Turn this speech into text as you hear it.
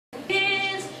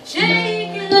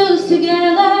Shake it loose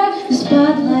together. The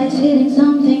spotlight's hitting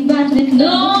something, but with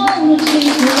no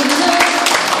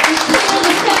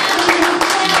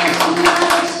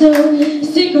so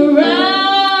stick around.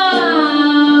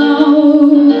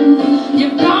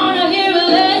 You're gonna hear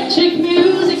electric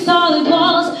music, solid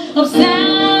walls of sound.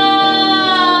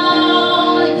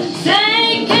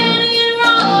 Say, Kenny and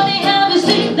Ronnie, have you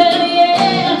seen them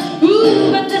yet?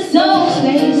 Ooh, but they're so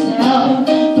spaced out.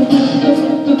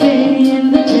 But Bennie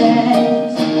and the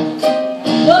jazz.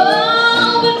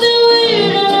 Oh, but they're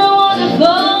weird and they're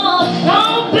wonderful.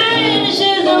 Oh, Bennie,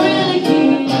 she's a really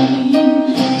key.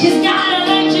 She's got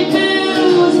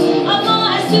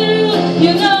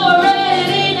you know I read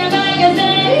it in a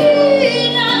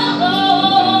magazine.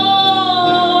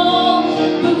 Oh,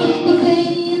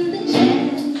 Bennie and the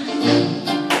jazz.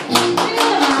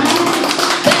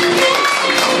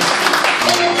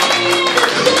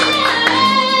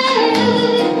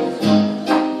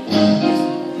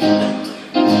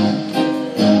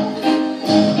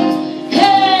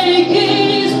 Hey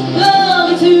kids,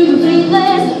 love to the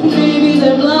faithless. Maybe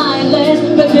they're blindless,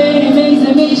 but Bennie makes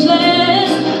them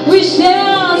ageless. We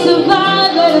shall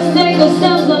survive, let us take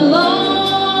ourselves along.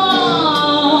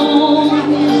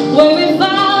 When we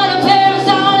find our parents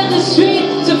out in the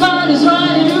street to find us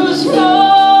right and who's wrong.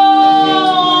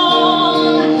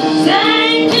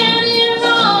 Say, Kenny and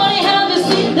Ronnie, have you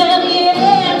seen them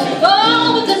yet?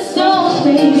 Oh, but they're so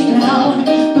spaced out.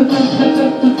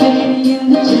 Bennie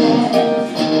and the jazz.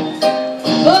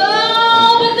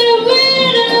 Oh, but they're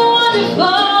weird and they're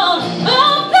wonderful.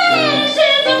 Oh, Bennie,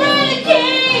 she's a really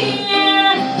king.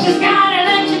 She's got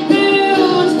electric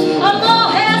boots, a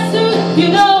mohair suit, you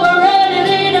know I read it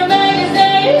in a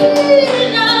magazine.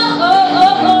 Oh,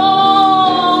 oh, oh.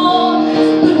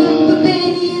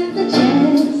 Bennie and the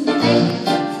jazz.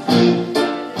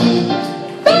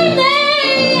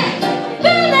 Bennie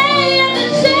and the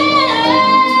jazz.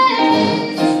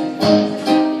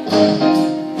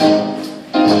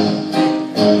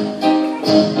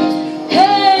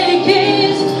 Hey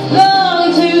kids,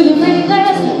 belong to the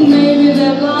faithless. Maybe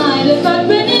they're blinded, but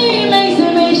Bennie makes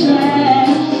them ageless.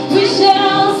 We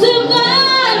shall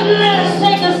survive, let us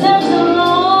take ourselves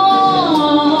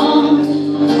along.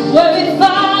 Where we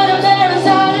find our parents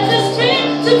out in the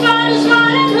street to find us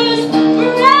right and who's wrong.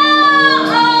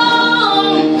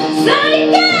 Say,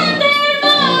 Kenny and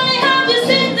Ronnie, have you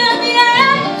seen them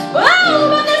yet? Oh,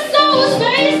 but they're so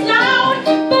spaced out.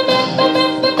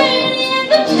 Bennie and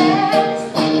the jazz.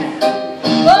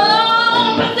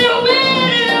 Oh, but they're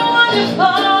weird and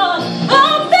wonderful.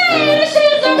 Oh, Bennie,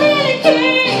 she's a really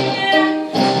king.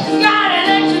 She's got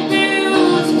electric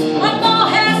boots, a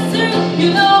mohair suit, you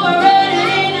know I read it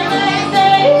in a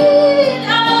magazine.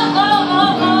 Oh, oh,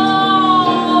 oh, oh.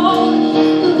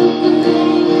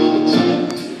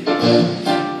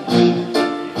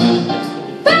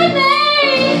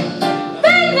 Bennie,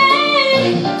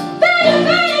 Bennie, Bennie,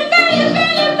 Bennie, Bennie,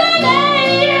 Bennie,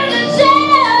 Bennie and the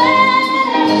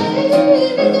jazz.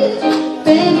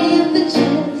 Bennie and the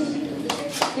jazz.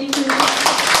 Thank you.